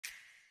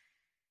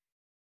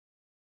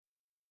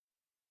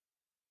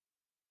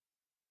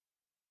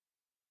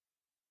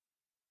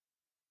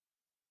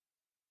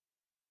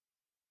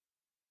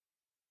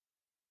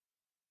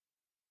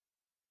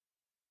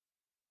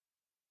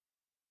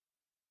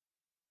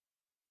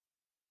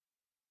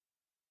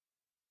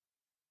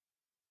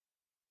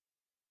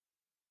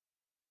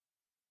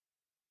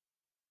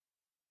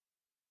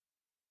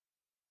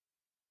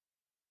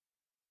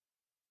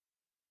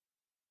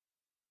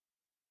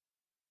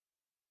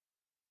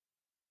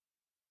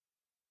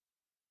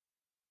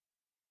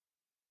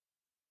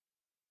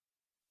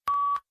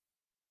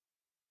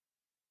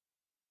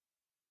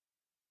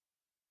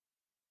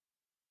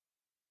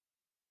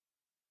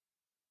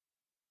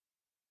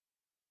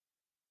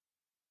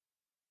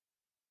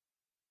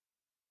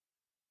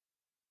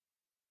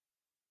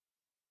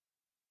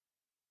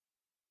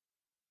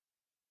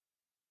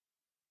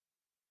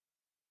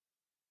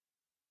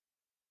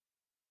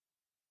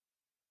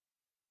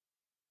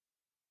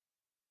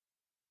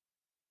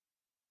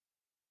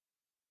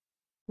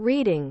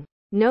Reading,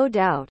 no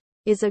doubt,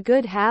 is a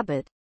good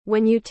habit.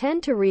 When you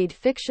tend to read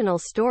fictional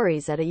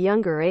stories at a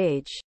younger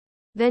age,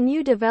 then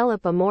you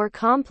develop a more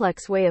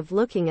complex way of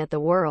looking at the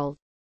world.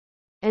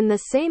 And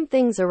the same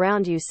things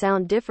around you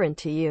sound different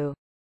to you.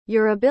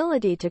 Your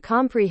ability to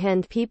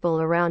comprehend people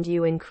around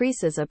you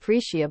increases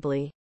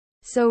appreciably.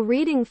 So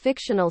reading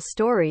fictional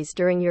stories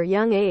during your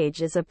young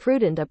age is a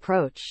prudent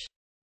approach.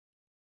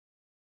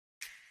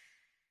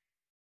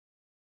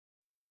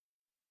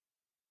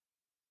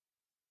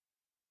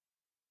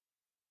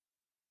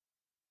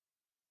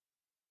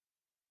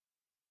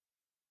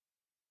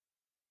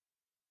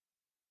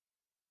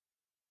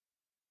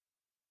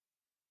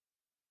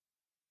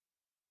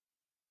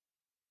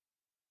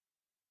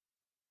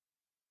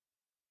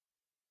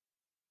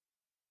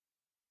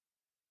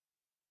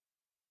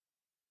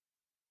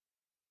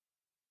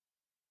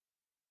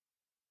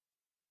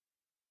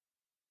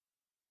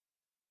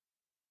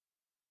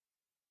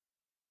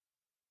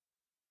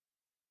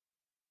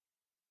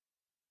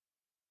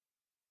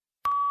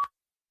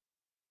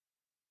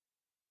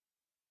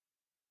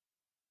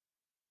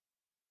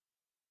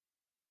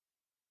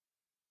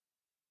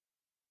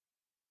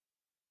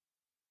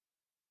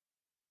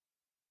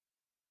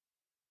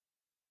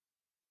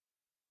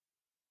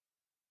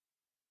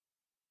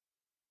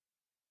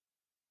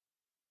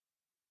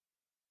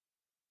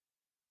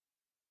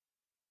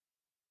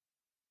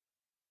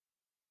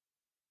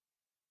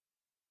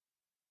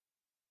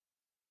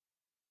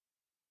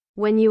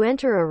 When you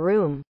enter a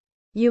room,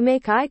 you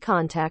make eye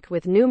contact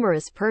with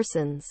numerous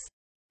persons.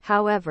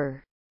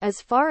 However,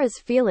 as far as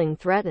feeling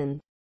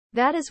threatened,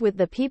 that is with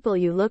the people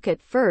you look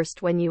at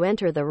first when you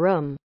enter the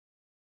room.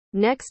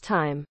 Next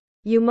time,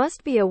 you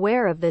must be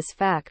aware of this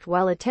fact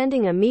while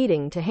attending a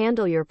meeting to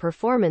handle your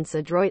performance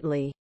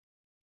adroitly.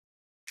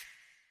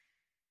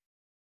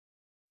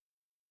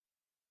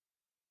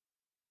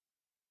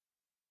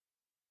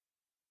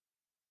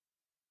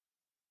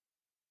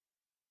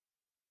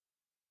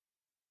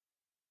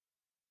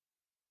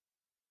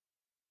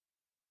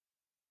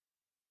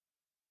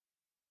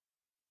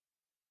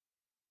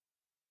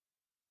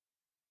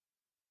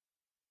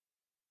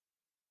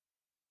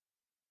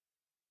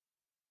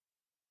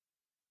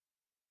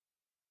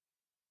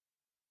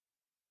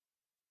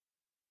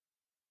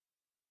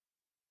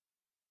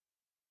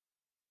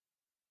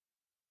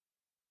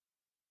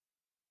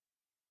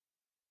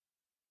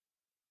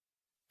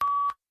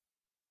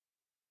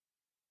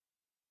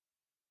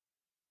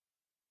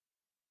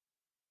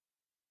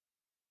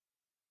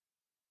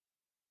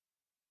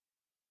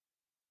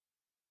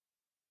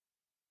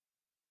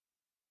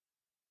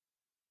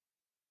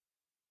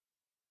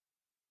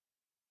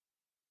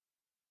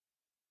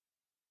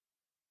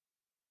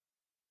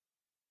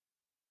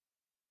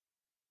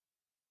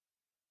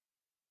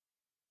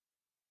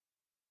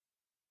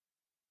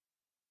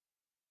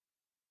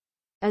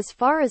 As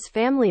far as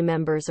family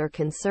members are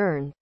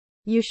concerned,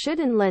 you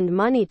shouldn't lend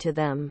money to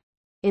them.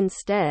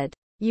 Instead,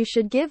 you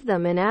should give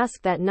them and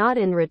ask that not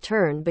in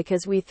return,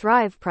 because we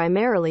thrive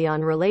primarily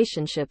on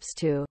relationships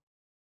to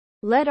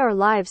lead our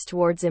lives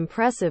towards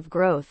impressive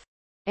growth.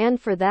 And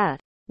for that,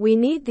 we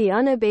need the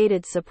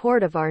unabated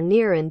support of our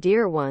near and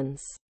dear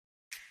ones.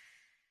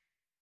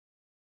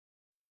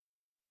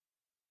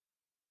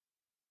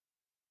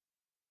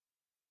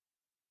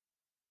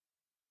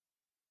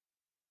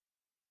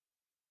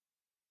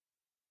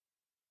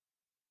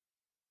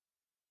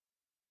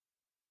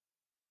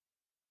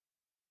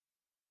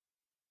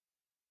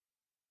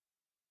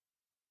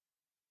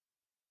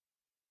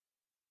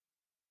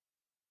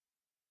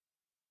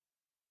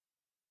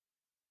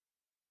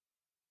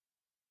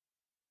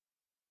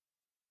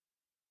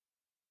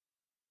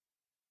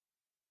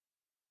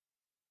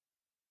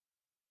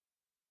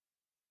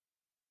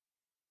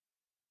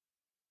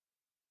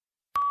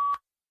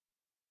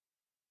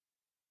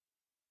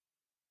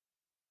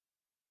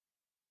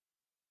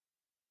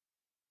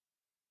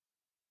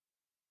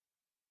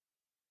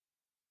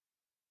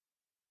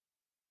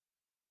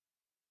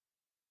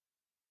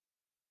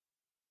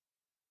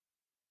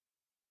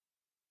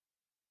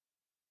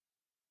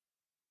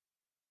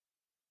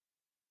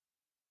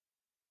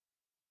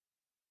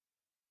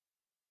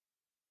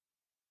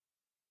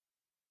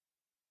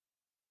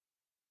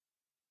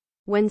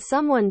 When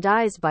someone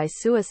dies by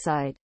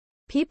suicide,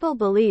 people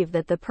believe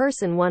that the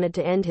person wanted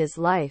to end his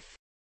life.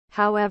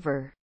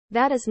 However,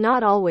 that is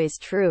not always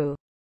true.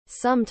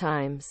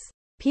 Sometimes,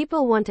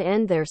 people want to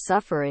end their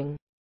suffering,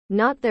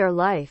 not their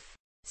life.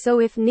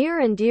 So if near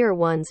and dear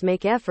ones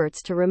make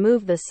efforts to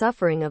remove the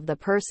suffering of the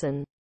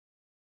person,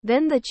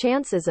 then the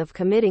chances of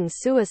committing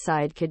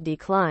suicide could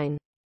decline.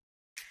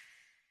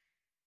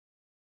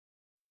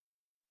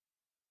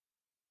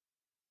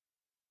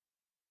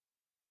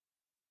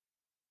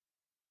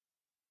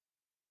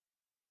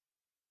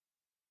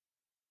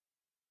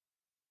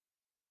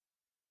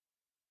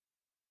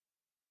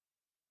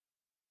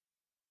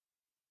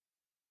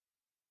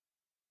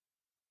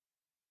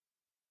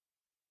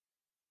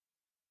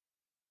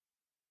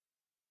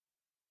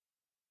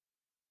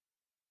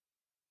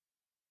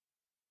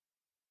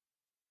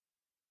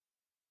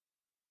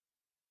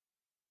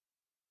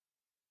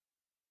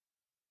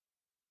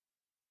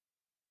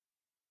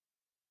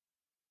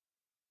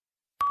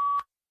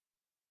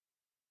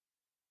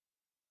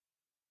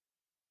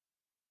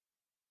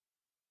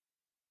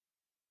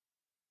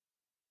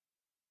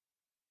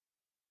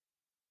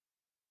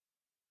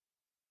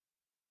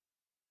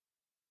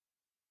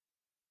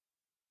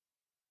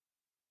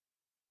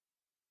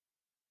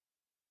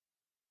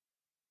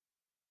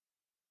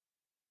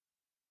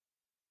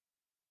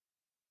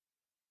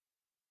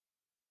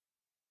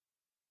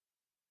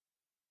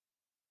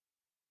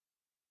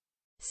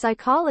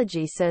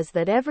 Psychology says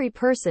that every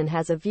person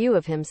has a view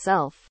of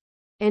himself,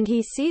 and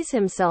he sees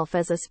himself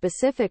as a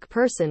specific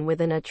person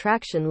with an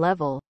attraction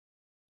level.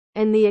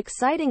 And the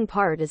exciting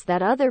part is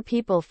that other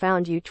people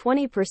found you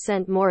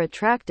 20% more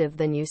attractive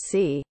than you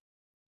see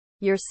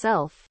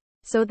yourself.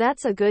 So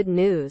that's a good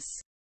news.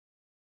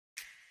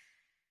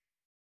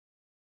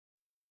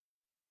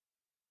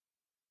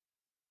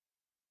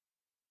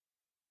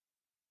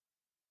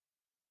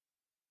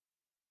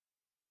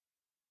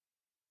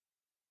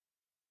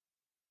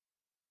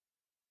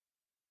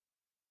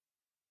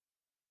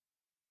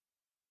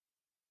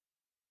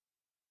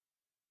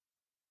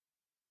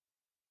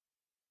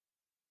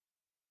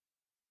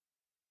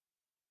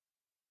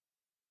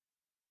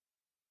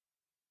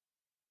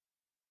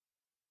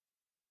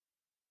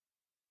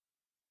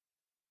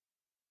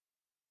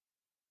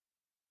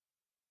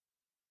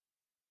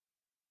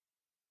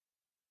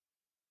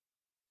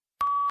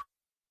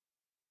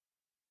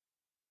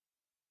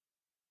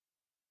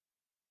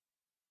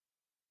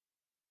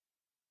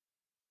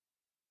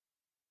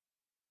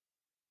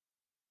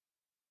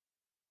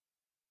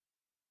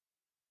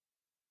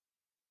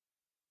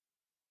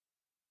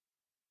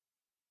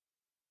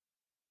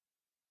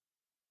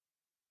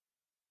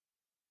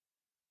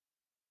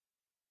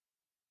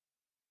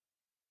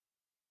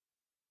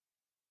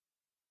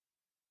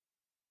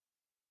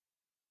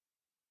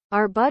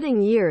 Our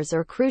budding years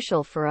are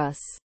crucial for us.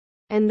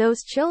 And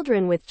those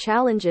children with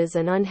challenges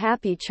and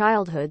unhappy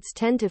childhoods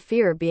tend to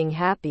fear being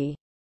happy.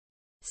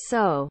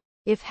 So,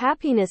 if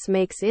happiness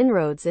makes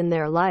inroads in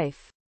their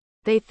life,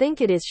 they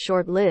think it is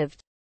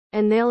short-lived,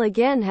 and they'll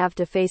again have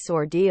to face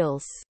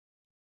ordeals.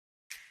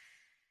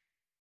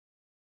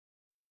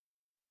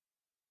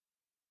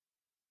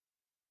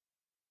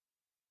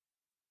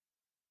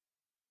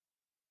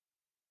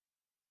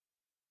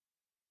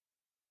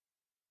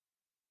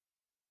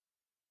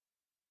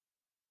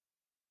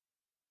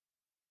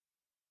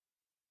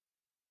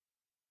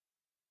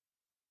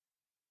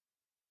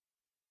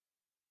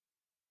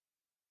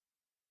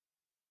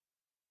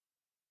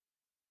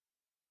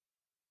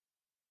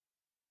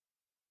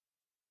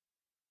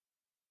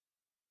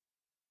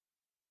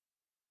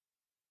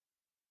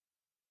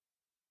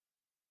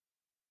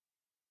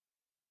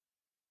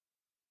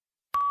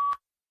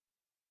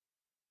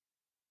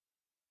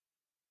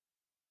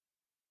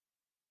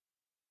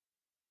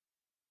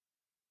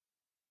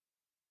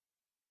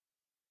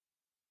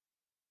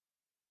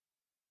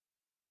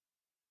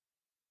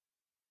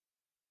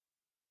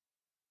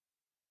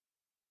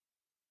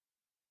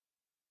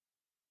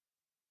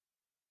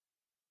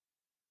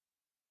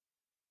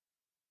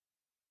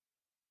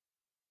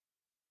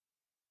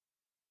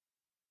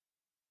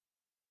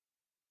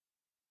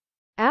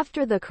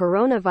 After the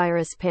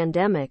coronavirus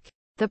pandemic,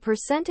 the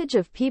percentage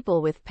of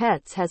people with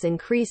pets has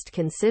increased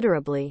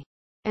considerably.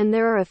 And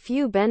there are a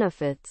few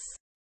benefits.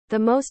 The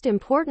most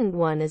important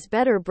one is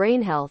better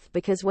brain health,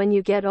 because when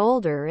you get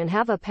older and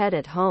have a pet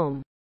at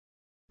home,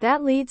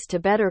 that leads to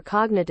better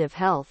cognitive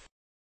health.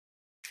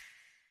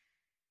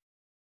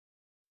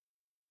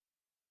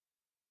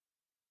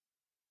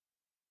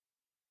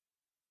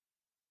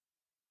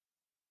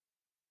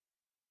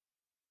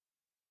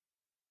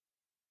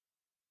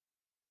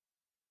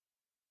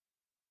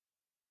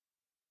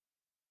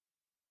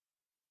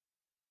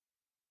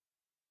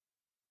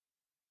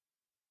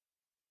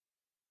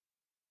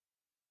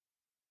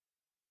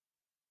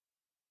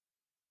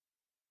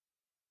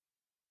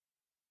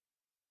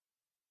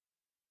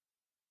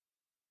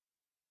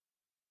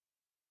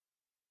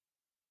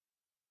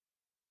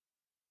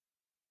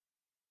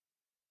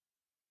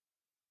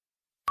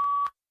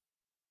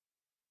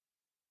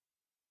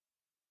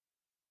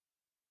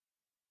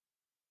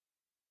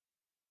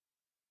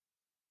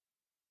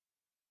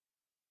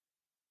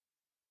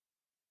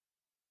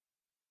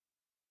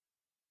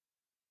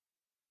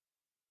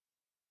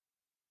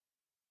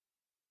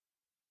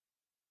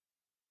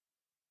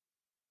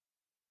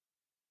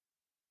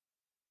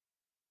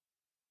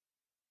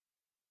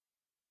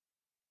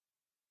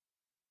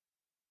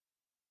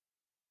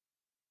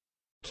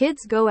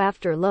 Kids go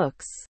after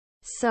looks.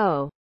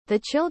 So, the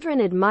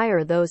children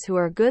admire those who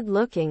are good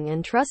looking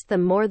and trust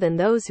them more than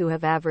those who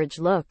have average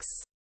looks.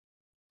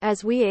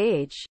 As we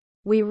age,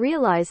 we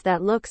realize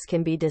that looks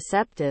can be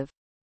deceptive.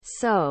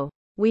 So,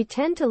 we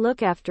tend to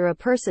look after a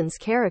person's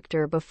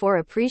character before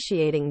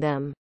appreciating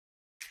them.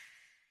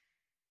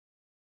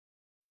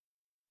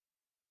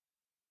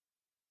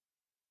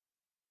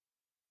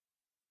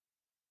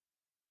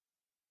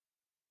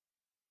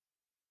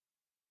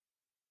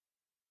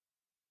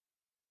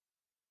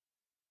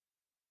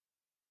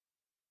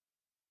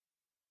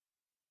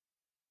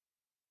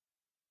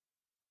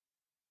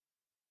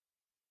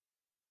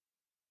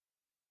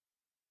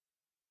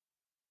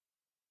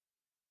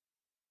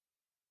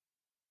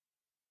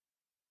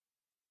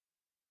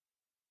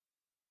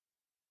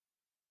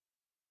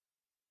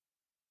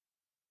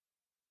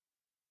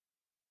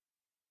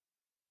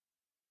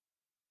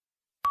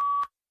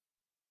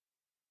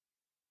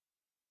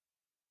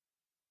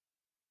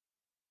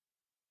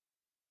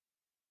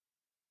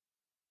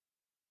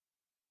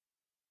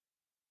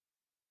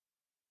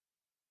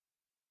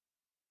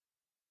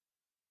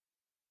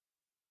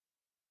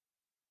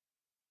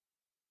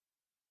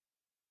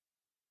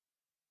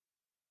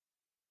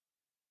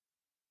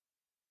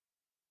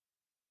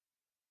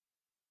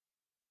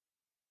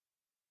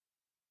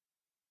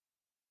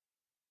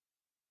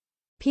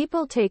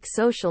 People take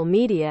social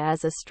media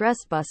as a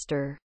stress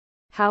buster.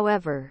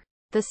 However,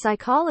 the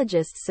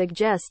psychologists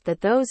suggest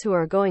that those who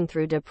are going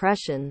through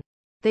depression,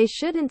 they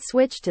shouldn't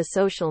switch to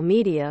social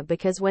media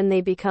because when they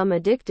become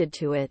addicted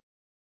to it,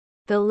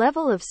 the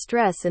level of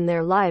stress in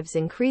their lives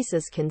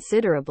increases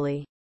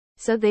considerably.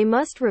 So they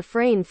must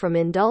refrain from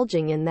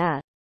indulging in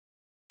that.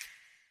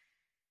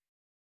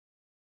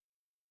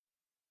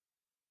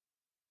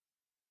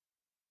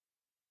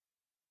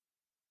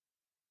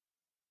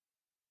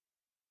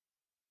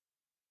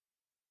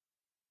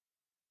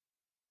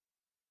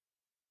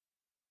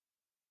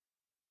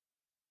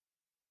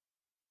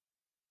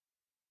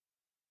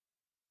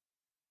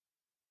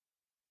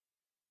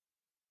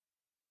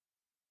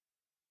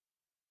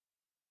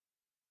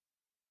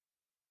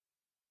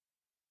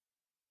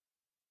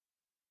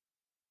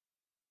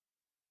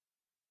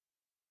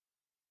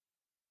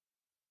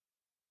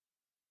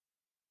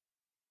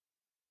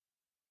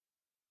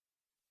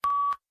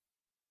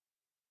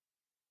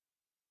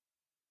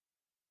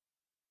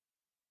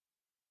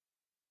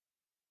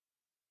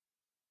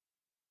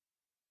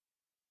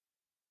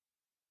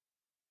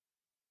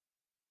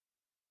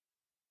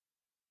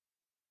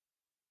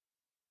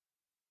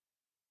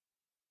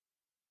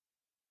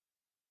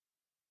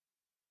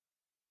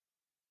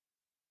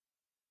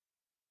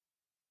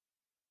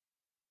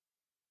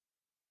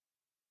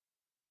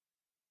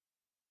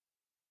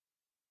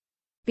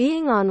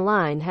 Being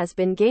online has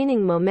been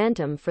gaining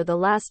momentum for the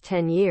last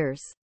 10 years.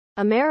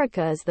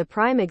 America is the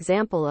prime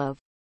example of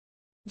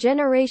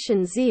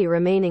Generation Z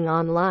remaining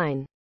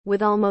online.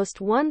 With almost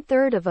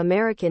 1/3 of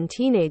American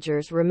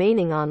teenagers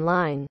remaining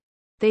online,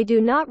 they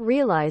do not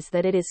realize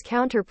that it is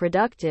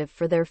counterproductive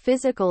for their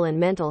physical and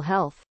mental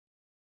health.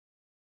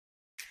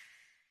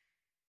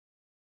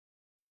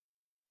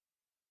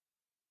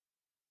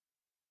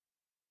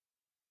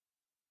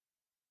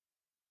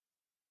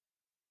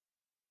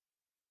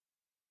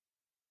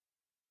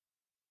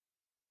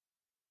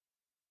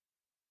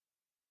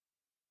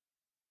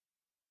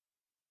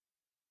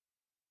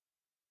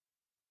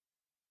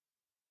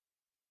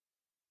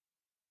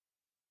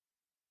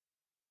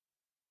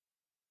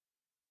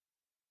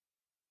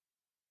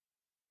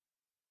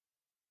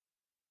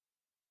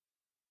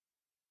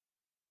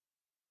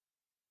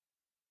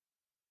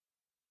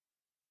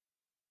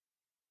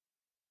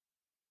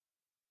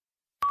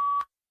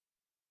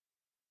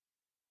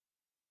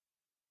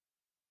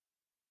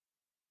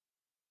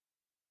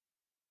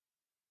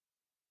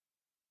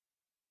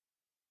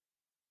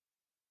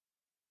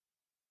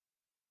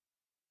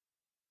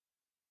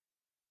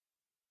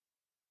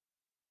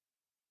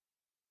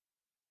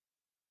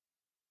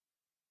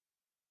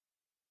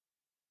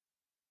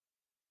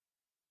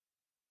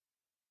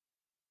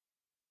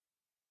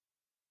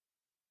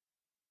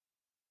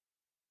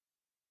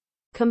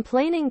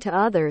 Complaining to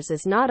others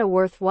is not a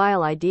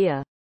worthwhile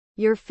idea.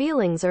 Your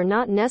feelings are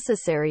not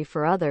necessary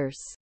for others.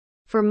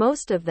 For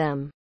most of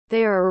them,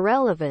 they are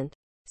irrelevant.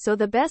 So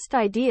the best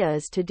idea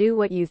is to do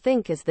what you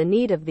think is the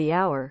need of the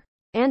hour.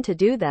 And to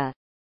do that,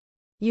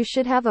 you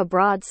should have a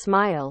broad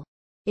smile.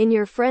 In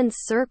your friends'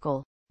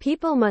 circle,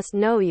 people must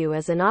know you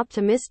as an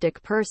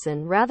optimistic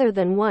person rather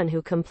than one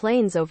who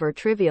complains over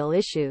trivial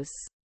issues.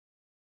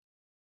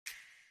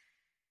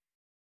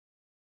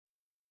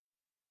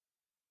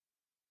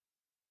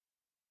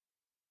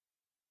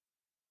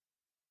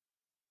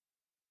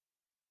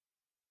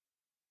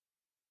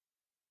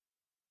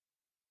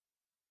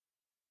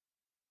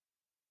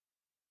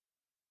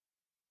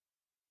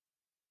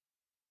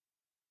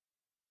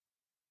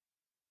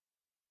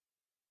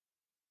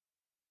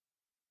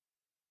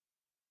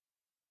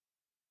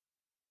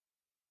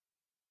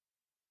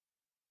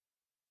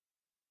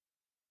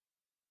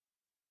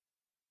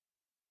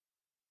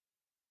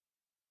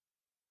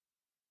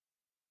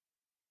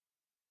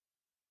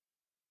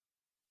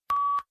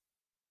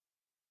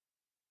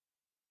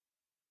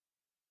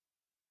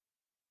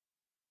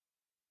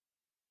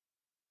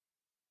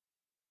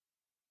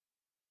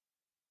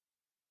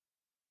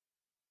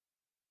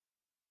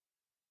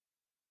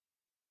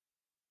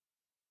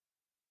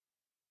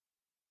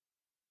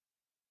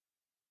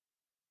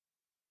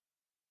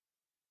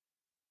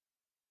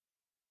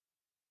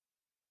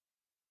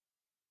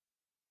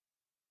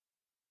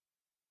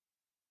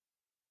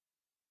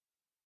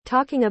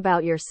 Talking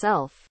about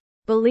yourself.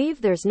 Believe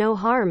there's no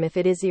harm if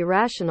it is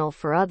irrational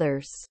for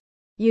others.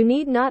 You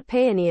need not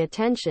pay any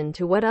attention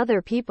to what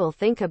other people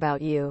think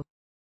about you.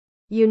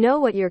 You know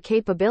what your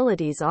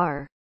capabilities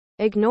are.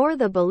 Ignore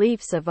the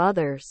beliefs of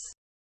others,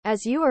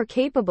 as you are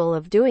capable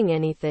of doing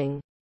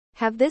anything.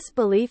 Have this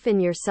belief in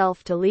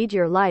yourself to lead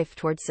your life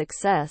toward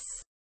success.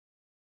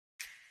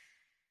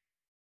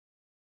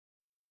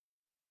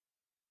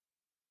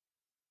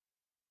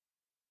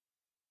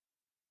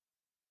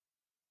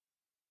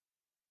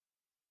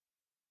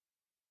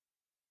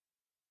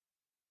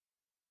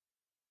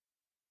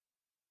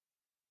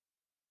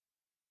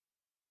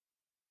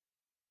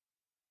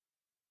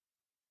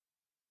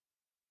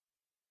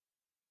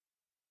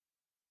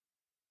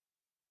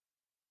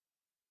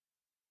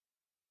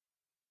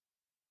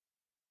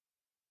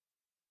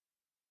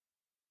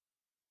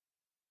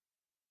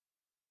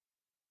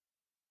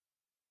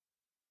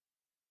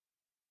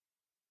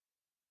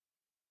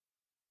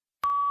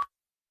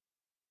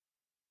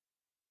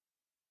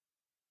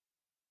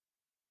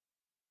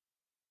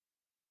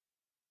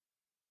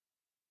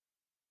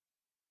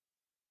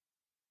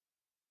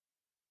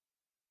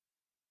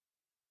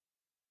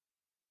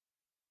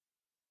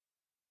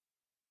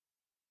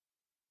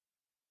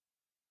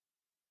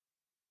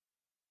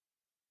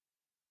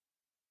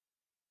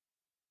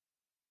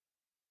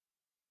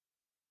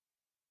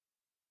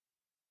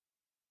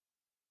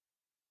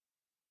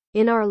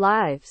 In our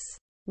lives,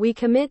 we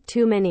commit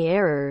too many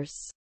errors.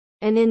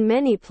 And in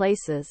many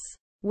places,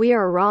 we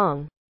are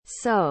wrong.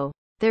 So,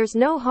 there's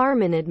no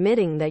harm in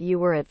admitting that you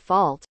were at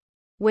fault.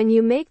 When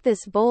you make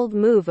this bold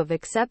move of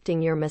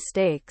accepting your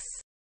mistakes,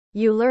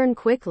 you learn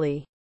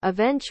quickly.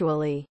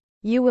 Eventually,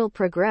 you will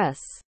progress,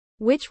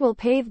 which will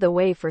pave the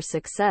way for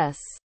success.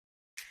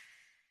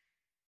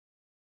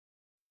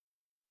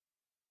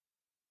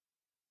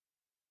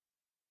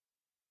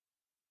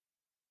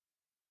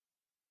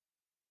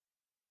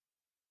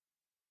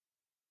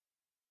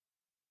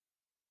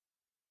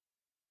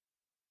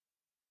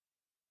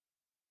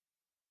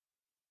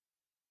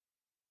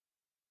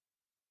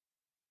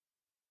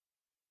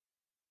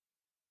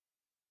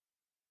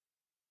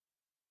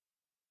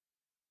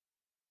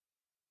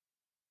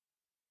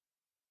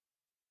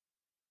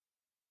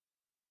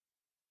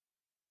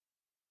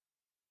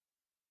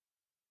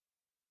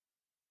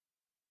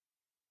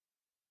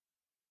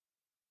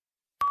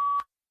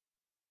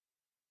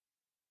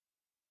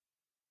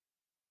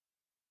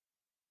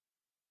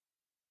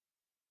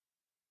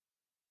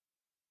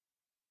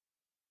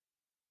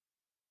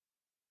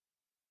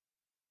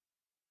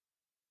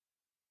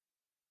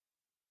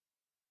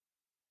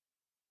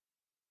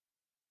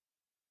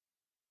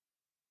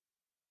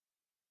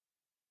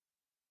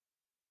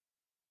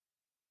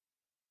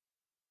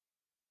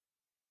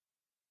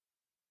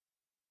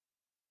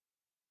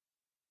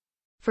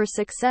 For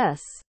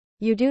success,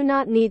 you do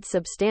not need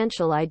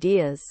substantial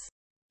ideas.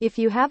 If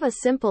you have a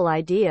simple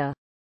idea,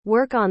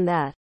 work on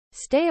that.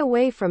 Stay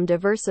away from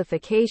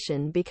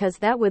diversification because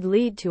that would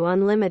lead to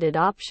unlimited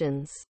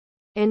options.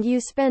 And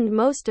you spend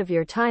most of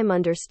your time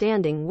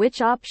understanding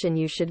which option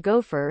you should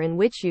go for and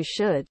which you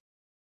should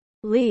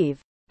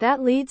leave.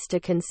 That leads to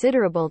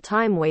considerable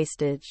time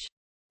wastage,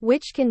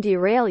 which can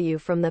derail you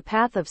from the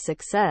path of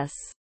success.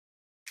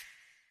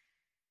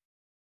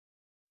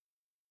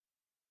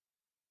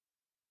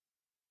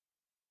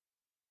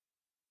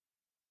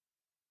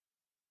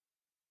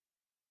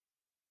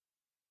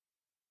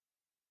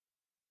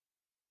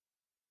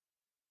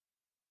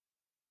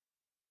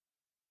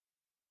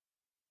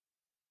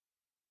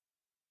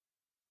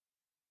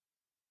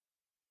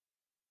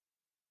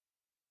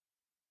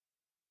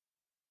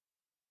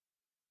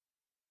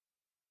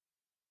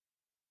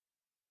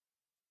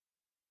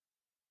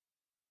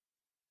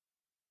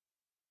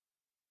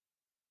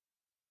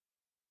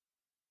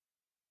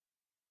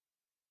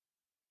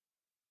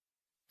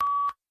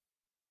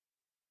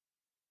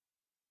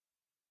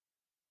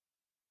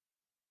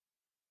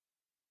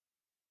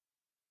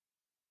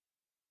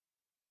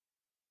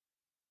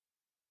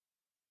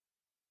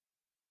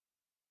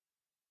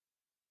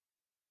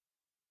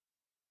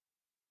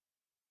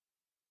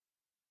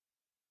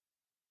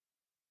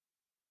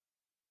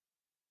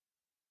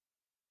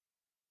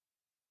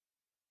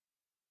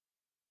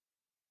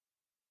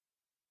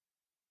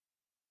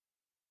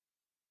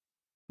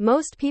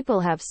 Most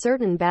people have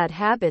certain bad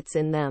habits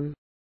in them,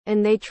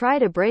 and they try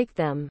to break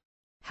them.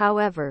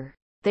 However,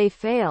 they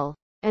fail.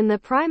 And the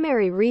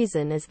primary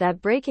reason is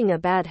that breaking a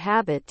bad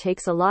habit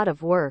takes a lot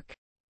of work.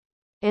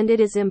 And it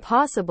is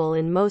impossible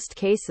in most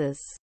cases.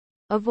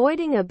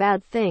 Avoiding a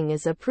bad thing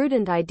is a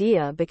prudent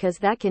idea because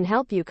that can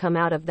help you come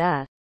out of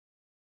that.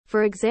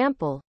 For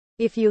example,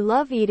 if you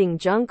love eating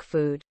junk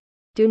food,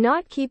 do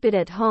not keep it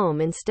at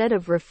home instead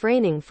of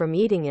refraining from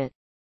eating it.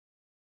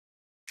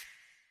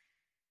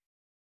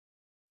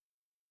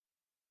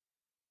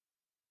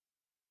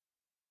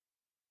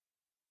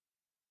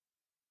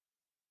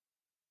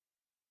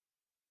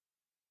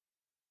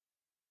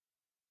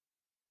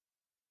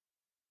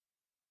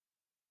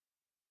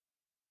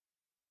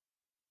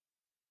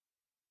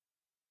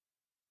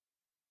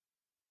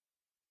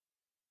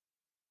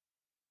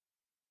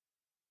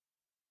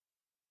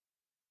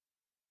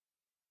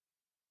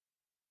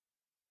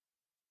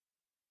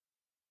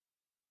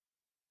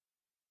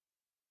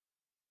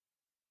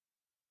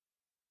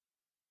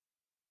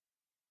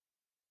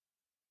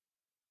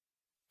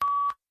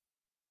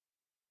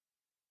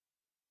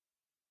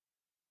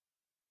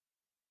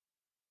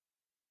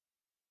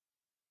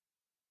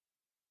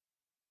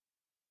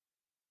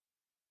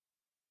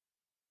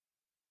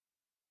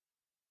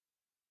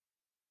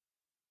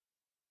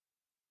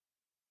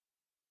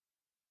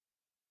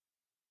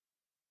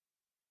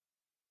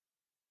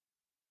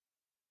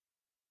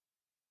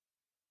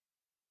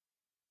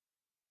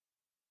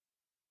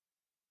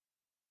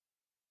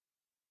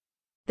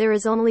 There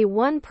is only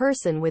one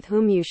person with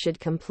whom you should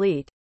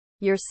complete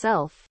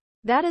yourself.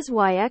 That is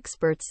why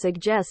experts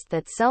suggest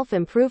that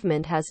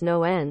self-improvement has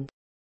no end.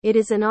 It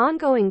is an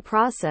ongoing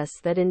process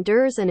that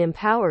endures and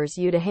empowers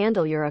you to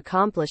handle your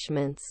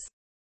accomplishments.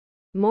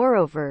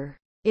 Moreover,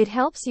 it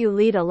helps you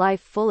lead a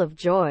life full of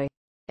joy,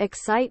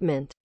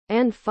 excitement,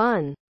 and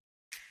fun.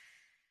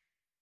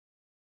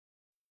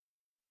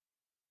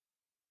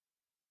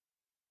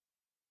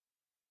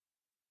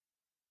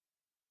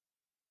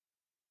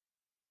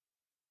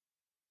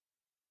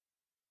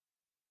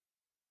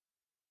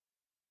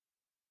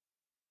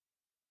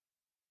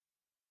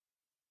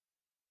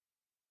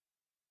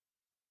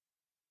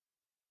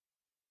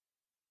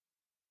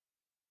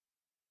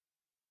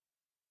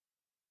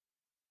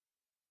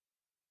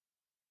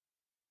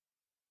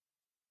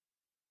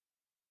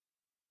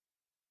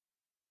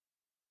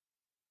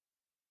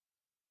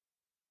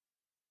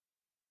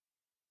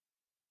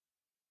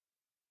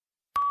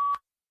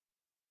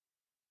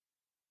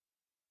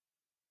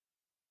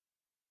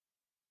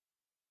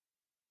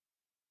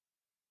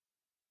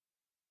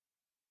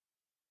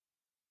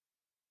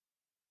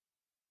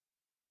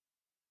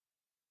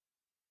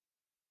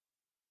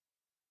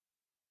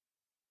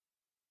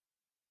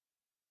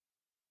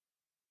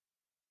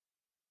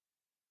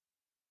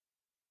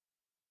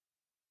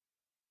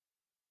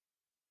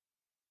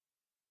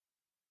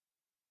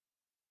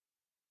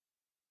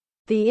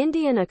 The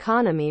Indian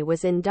economy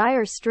was in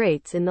dire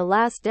straits in the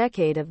last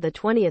decade of the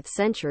 20th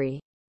century.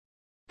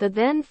 The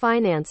then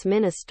finance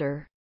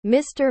minister,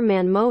 Mr.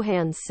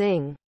 Manmohan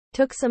Singh,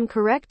 took some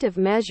corrective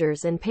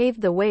measures and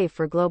paved the way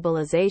for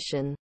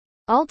globalization,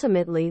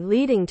 ultimately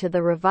leading to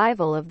the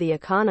revival of the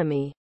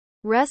economy.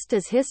 Rest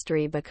is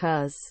history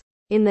because,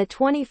 in the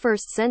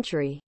 21st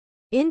century,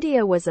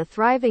 India was a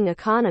thriving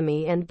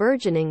economy and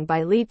burgeoning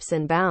by leaps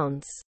and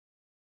bounds.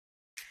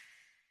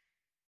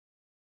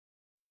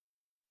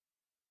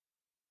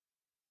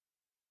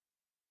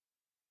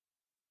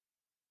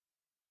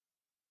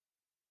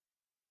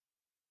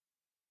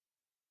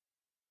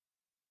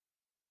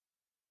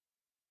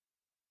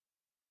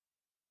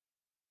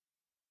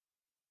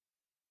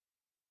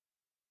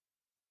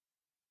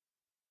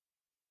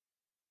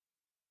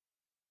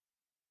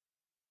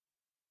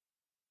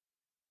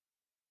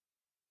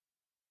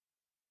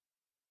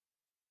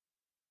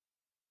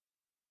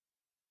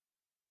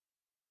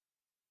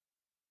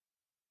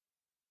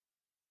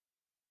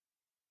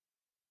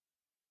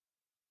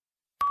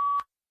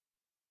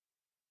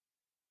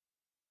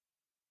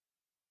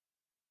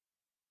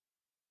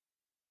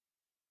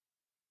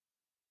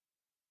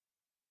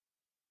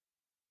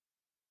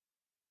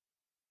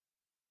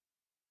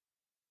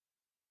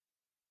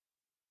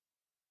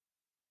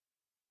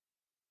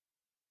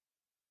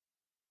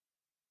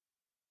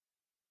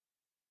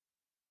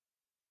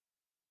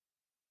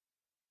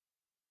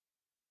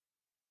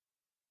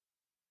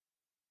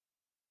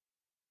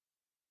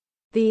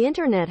 The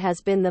Internet has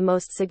been the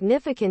most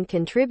significant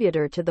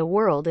contributor to the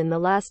world in the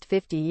last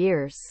 50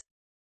 years,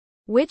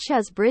 which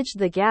has bridged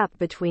the gap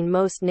between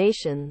most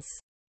nations.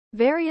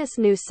 Various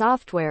new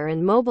software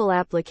and mobile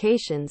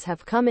applications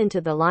have come into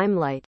the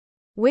limelight,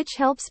 which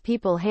helps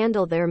people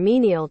handle their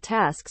menial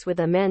tasks with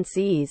immense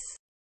ease.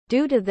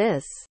 Due to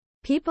this,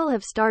 people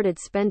have started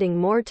spending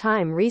more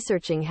time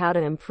researching how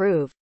to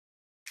improve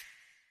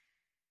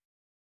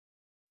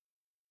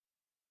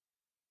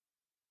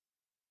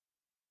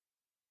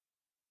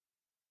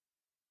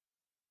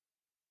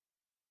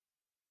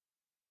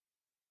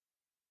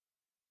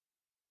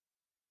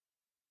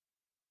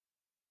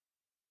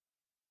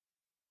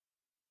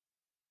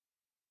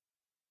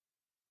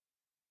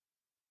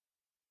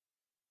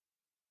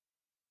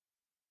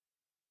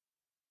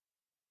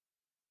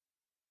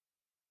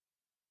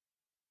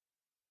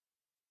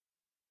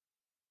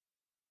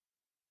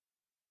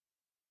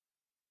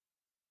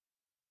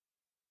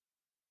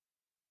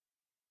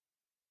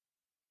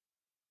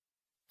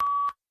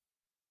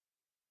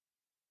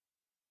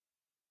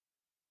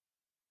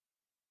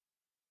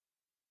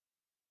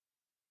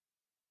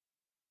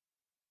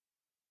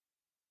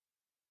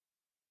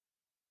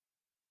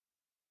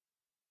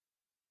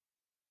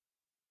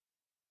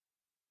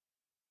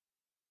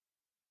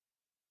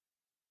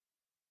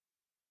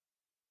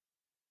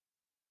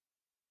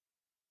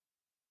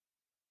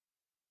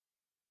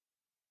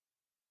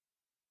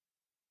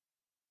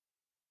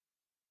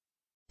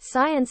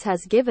Science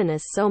has given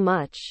us so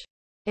much,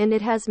 and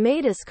it has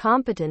made us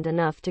competent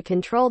enough to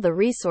control the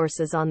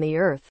resources on the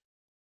earth.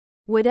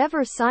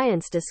 Whatever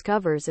science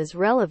discovers is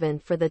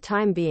relevant for the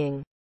time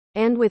being,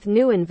 and with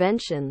new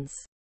inventions,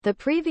 the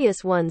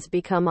previous ones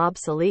become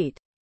obsolete.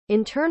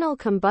 Internal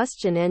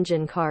combustion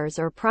engine cars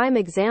are prime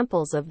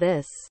examples of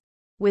this.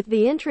 With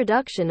the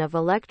introduction of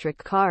electric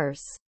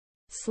cars,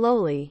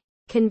 slowly,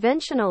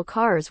 conventional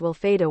cars will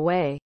fade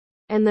away,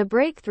 and the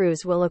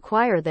breakthroughs will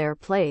acquire their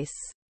place.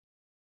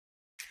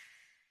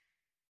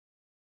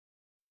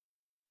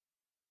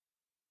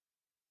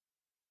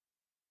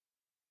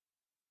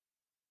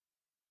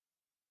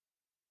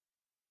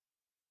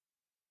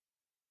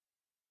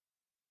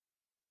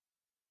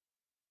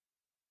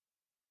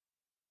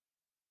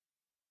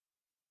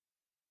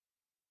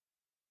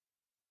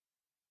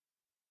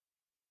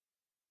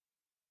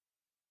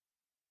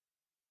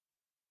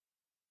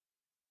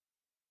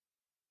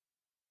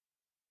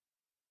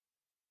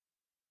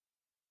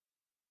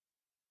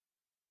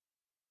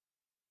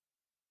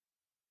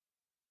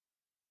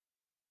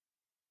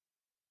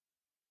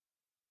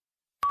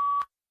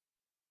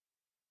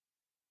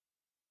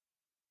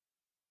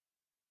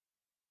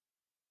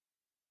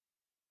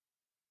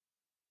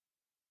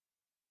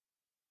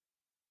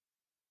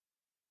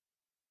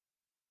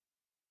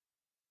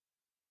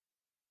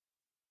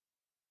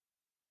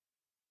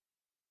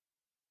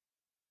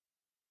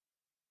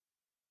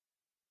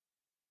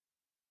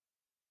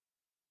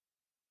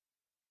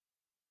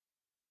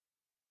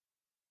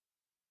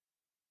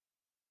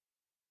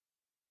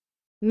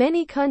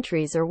 Many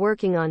countries are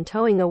working on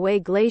towing away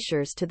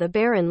glaciers to the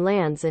barren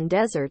lands and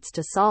deserts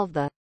to solve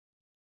the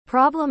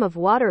problem of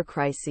water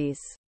crises.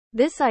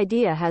 This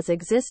idea has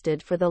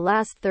existed for the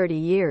last 30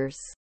 years,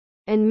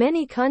 and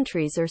many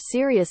countries are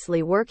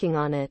seriously working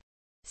on it.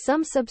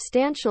 Some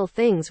substantial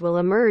things will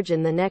emerge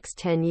in the next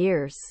 10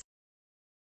 years.